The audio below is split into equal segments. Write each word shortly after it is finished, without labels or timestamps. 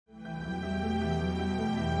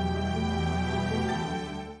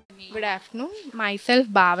Good afternoon. Myself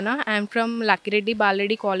Bhavana. I am from Lakireddy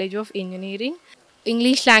Balreddy College of Engineering.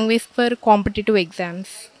 English language for competitive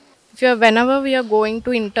exams. Whenever we are going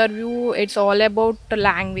to interview, it's all about the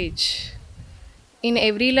language. In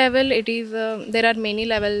every level, there are many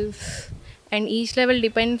levels, and each level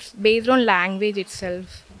depends based on language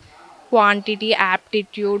itself. Quantity,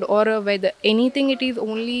 aptitude, or whether anything, it is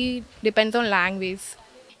only depends on language.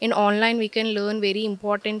 In online we can learn very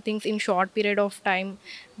important things in short period of time.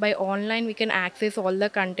 By online we can access all the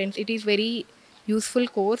contents. It is very useful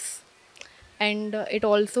course, and it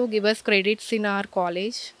also give us credits in our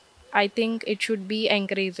college. I think it should be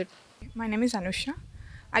encouraged. My name is Anusha.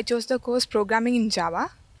 I chose the course Programming in Java.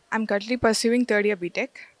 I'm currently pursuing third year BTech.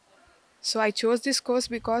 So I chose this course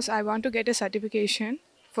because I want to get a certification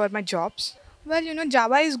for my jobs. Well,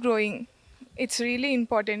 Java is growing. It's really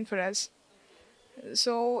important for us.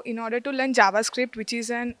 So in order to learn JavaScript, which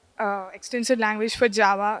is an extensive language for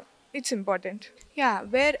Java, it's important. Yeah,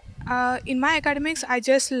 where in my academics, I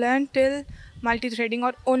just learned till multi-threading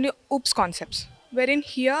or only OOPS concepts. Wherein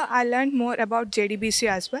here, I learned more about JDBC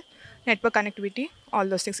as well, network connectivity, all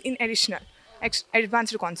those things in additional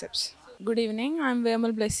advanced concepts. Good evening. I'm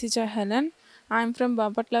Vemal Blessija Helen. I'm from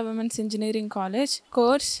Bapatla Women's Engineering College.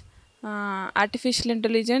 Course Artificial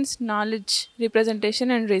Intelligence, Knowledge,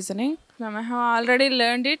 Representation and Reasoning. Ma'am, I have already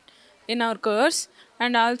learned it in our course,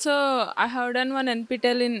 and also I have done one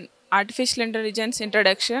NPTEL in Artificial Intelligence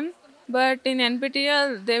Introduction. But in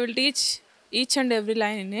NPTEL, they will teach each and every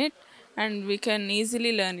line in it, and we can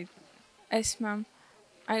easily learn it. Yes, ma'am.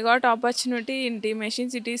 I got opportunity in T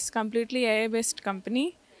Machines. It is completely AI based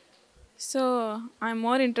company. So I'm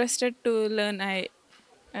more interested to learn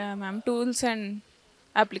ma'am, tools and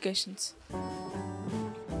applications.